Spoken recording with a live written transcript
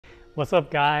What's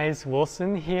up guys,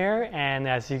 Wilson here, and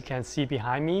as you can see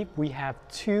behind me, we have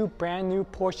two brand new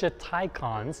Porsche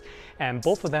Taycans, and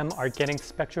both of them are getting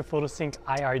Spectra Photosync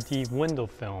IRD window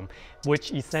film,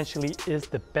 which essentially is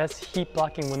the best heat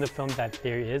blocking window film that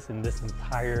there is in this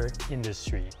entire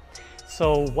industry.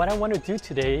 So what I want to do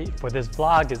today for this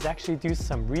vlog is actually do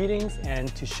some readings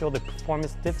and to show the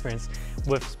performance difference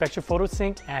with Spectra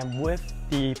Photosync and with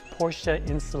the Porsche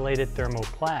Insulated thermal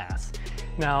glass.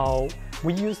 Now,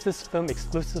 we use this film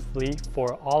exclusively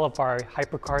for all of our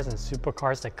hypercars and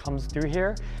supercars that comes through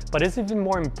here, but it's even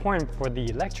more important for the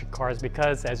electric cars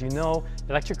because, as you know,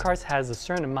 electric cars has a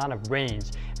certain amount of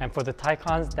range, and for the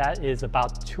Taycans that is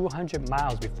about 200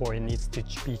 miles before it needs to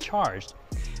be charged.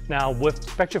 Now with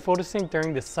Spectra Photosync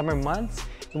during the summer months,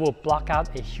 it will block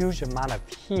out a huge amount of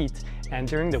heat, and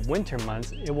during the winter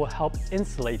months, it will help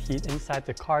insulate heat inside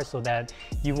the car so that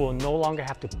you will no longer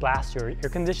have to blast your air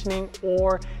conditioning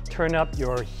or turn up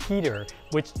your heater,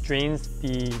 which drains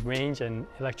the range and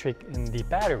electric in the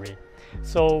battery.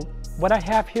 So what I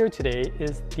have here today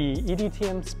is the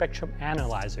EDTM Spectrum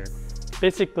Analyzer.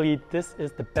 Basically, this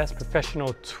is the best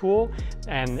professional tool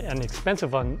and an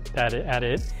expensive one at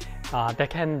it that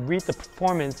can read the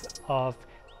performance of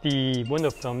the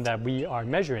window film that we are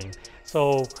measuring.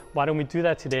 So why don't we do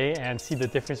that today and see the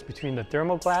difference between the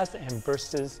thermal glass and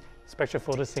versus Spectra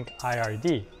Photosync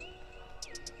IRD.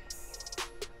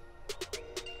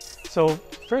 So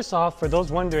first off, for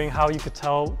those wondering how you could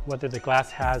tell whether the glass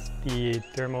has the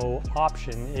thermal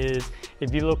option is,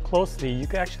 if you look closely, you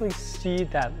can actually see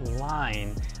that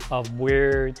line of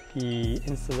where the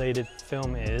insulated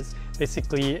film is.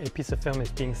 Basically, a piece of film is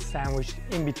being sandwiched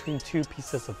in between two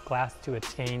pieces of glass to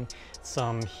attain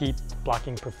some heat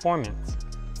blocking performance.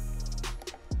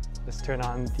 Let's turn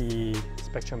on the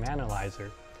spectrum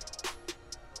analyzer.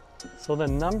 So the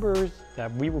numbers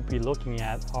that we will be looking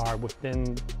at are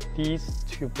within these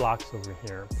two blocks over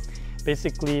here.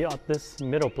 Basically, this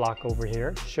middle block over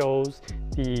here shows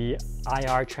the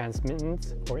IR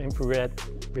transmittance or infrared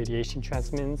radiation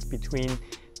transmittance between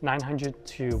 900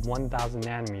 to 1000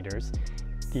 nanometers.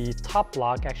 The top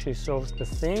block actually shows the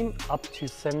same up to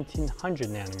 1700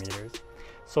 nanometers.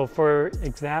 So for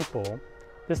example,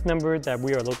 this number that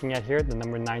we are looking at here, the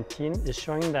number 19, is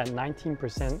showing that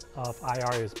 19% of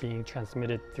IR is being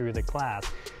transmitted through the glass.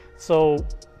 So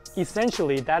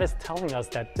essentially, that is telling us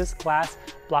that this glass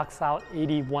blocks out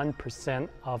 81%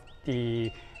 of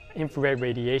the infrared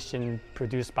radiation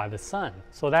produced by the sun.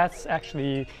 So that's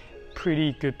actually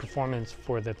pretty good performance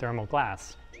for the thermal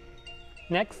glass.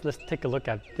 Next, let's take a look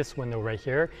at this window right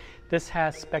here. This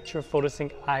has Spectra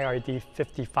Photosync IRD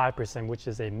 55%, which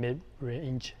is a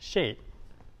mid-range shade.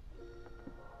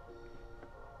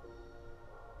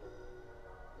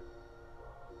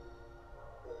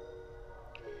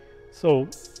 So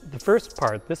the first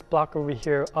part, this block over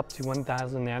here up to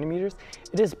 1000 nanometers,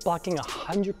 it is blocking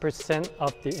 100%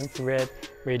 of the infrared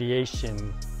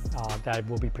radiation that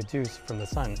will be produced from the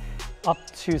sun. Up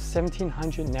to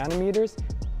 1700 nanometers,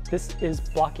 this is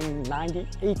blocking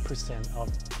 98%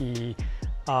 of the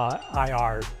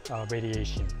IR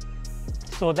radiation.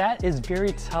 So that is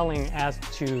very telling as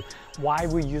to why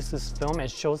we use this film.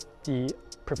 It shows the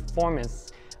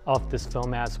performance of this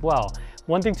film as well.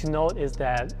 One thing to note is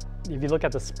that if you look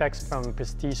at the specs from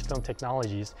Prestige Film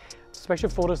Technologies, Spectra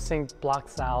Photosync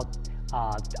blocks out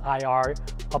IR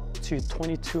up to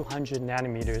 2200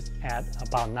 nanometers at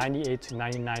about 98 to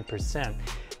 99%.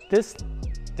 This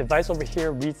device over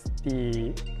here reads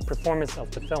the performance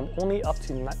of the film only up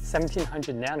to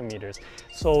 1700 nanometers.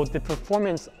 So the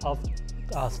performance of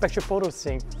Spectra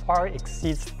Photosync far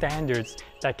exceeds standards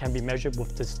that can be measured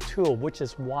with this tool, which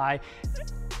is why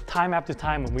time after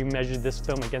time when we measure this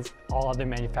film against all other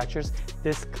manufacturers,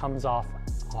 this comes off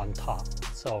on top.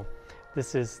 So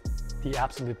this is the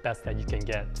absolute best that you can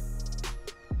get.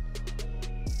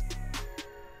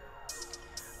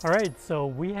 All right, so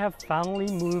we have finally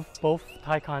moved both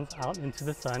Taycans out into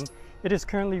the sun. It is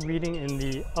currently reading in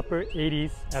the upper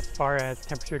 80s as far as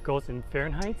temperature goes in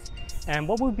Fahrenheit. And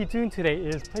what we'll be doing today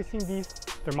is placing these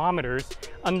thermometers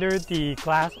under the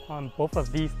glass on both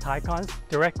of these Taycans,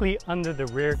 directly under the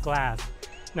rear glass.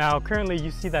 Now currently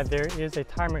you see that there is a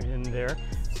timer in there.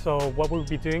 So what we'll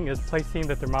be doing is placing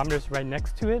the thermometers right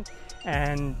next to it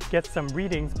and get some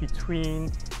readings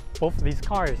between both of these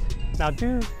cars. Now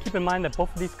do keep in mind that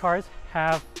both of these cars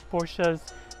have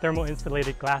Porsche's thermal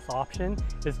insulated glass option.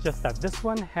 It's just that this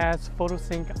one has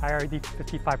Photosync IRD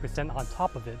 55% on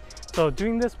top of it. So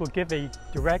doing this will give a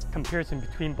direct comparison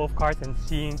between both cars and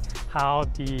seeing how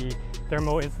the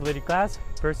thermal insulated glass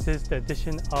versus the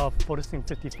addition of Photosync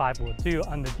 55 will do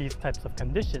under these types of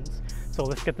conditions. So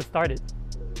let's get this started.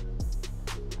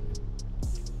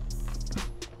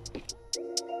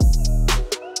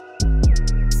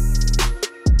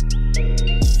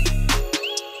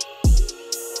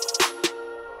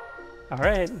 All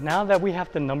right, now that we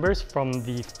have the numbers from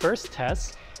the first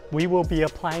test, we will be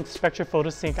applying Spectra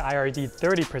Photosync IRD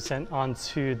 30%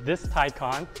 onto this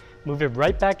Taycan, move it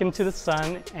right back into the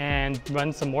sun and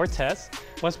run some more tests.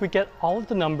 Once we get all of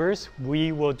the numbers,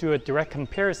 we will do a direct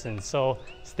comparison, so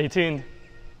stay tuned.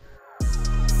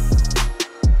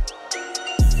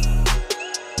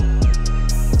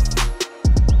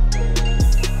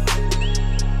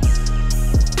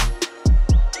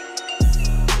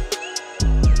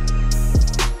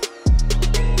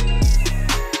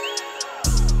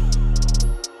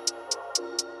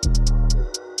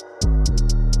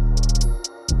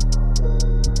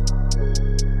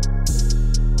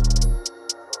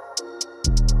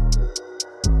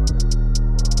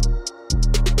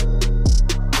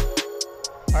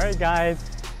 Alright guys,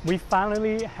 we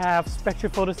finally have Spectra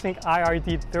Photosync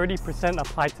IRD 30%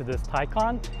 applied to this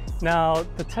Taycan. Now,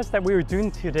 the test that we were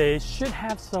doing today should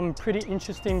have some pretty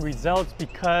interesting results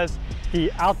because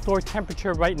the outdoor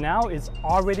temperature right now is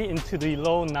already into the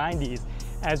low 90s.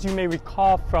 As you may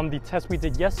recall from the test we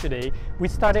did yesterday, we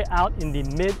started out in the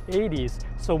mid 80s.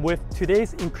 So with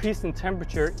today's increase in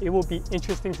temperature, it will be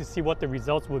interesting to see what the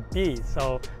results would be.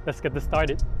 So let's get this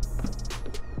started.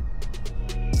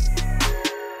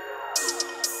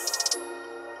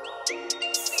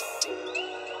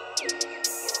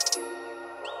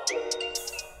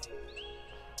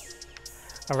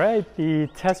 All right, the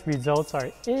test results are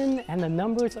in and the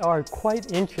numbers are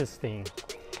quite interesting.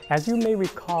 As you may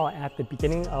recall, at the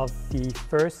beginning of the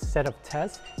first set of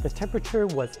tests, the temperature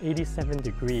was 87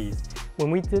 degrees.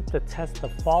 When we did the test the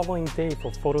following day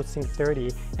for Photosync 30,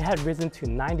 it had risen to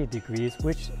 90 degrees,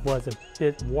 which was a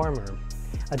bit warmer.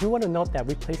 I do want to note that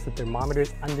we placed the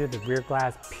thermometers under the rear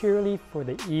glass purely for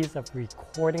the ease of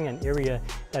recording an area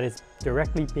that is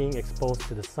directly being exposed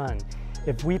to the sun.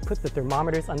 If we put the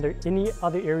thermometers under any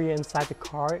other area inside the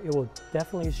car, it will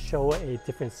definitely show a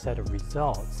different set of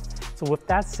results. So with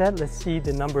that said, let's see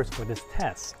the numbers for this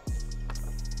test.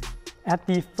 At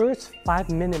the first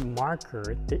 5-minute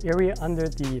marker, the area under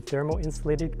the thermal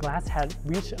insulated glass had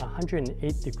reached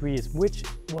 108 degrees, which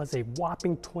was a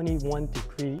whopping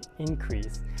 21-degree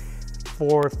increase.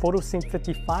 For Photosync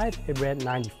 55, it read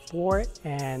 94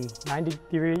 and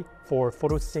 93 for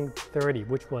Photosync 30,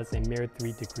 which was a mere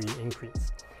 3-degree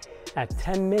increase. At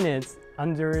 10 minutes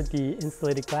under the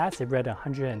insulated glass, it read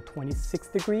 126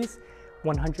 degrees,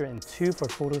 102 for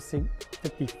Photosync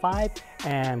 55,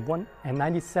 and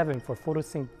 97 for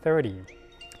Photosync 30.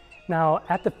 Now,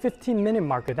 at the 15-minute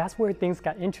marker, that's where things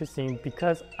got interesting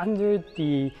because under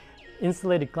the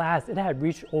insulated glass, it had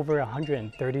reached over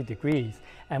 130 degrees.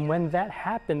 And when that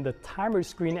happened, the timer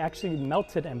screen actually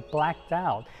melted and blacked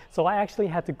out. So I actually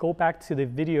had to go back to the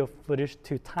video footage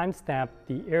to timestamp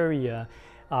the area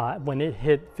when it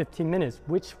hit 15 minutes,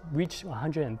 which reached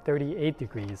 138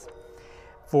 degrees.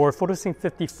 For Photosync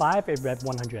 55, it read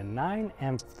 109,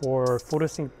 and for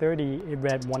Photosync 30, it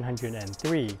read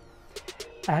 103.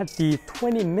 At the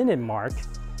 20-minute mark,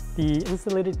 the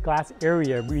insulated glass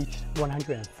area reached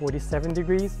 147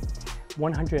 degrees,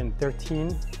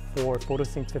 113 for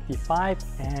Photosync 55,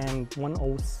 and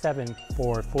 107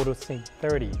 for Photosync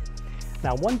 30.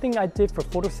 Now, one thing I did for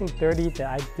Photosync 30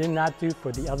 that I did not do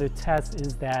for the other tests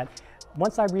is that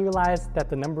once I realized that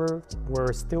the numbers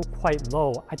were still quite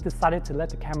low, I decided to let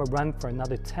the camera run for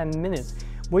another 10 minutes,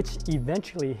 which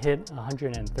eventually hit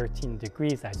 113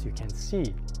 degrees, as you can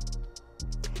see.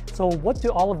 So what do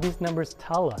all of these numbers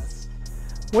tell us?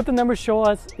 What the numbers show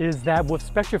us is that with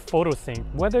Spectra Photosync,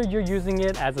 whether you're using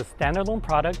it as a standalone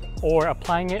product or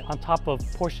applying it on top of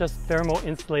Porsche's thermal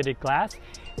insulated glass,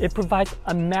 it provides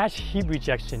unmatched heat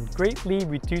rejection, greatly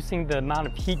reducing the amount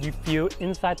of heat you feel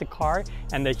inside the car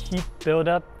and the heat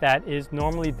buildup that is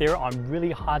normally there on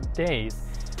really hot days.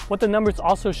 What the numbers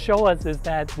also show us is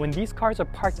that when these cars are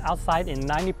parked outside in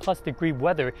 90-plus-degree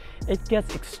weather, it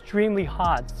gets extremely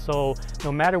hot. So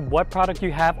no matter what product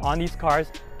you have on these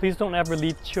cars, please don't ever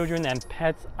leave children and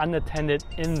pets unattended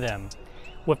in them.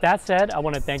 With that said, I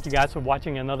want to thank you guys for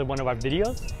watching another one of our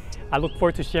videos. I look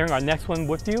forward to sharing our next one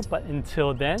with you, but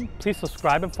until then, please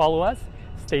subscribe and follow us.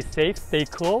 Stay safe, stay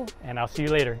cool, and I'll see you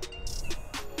later.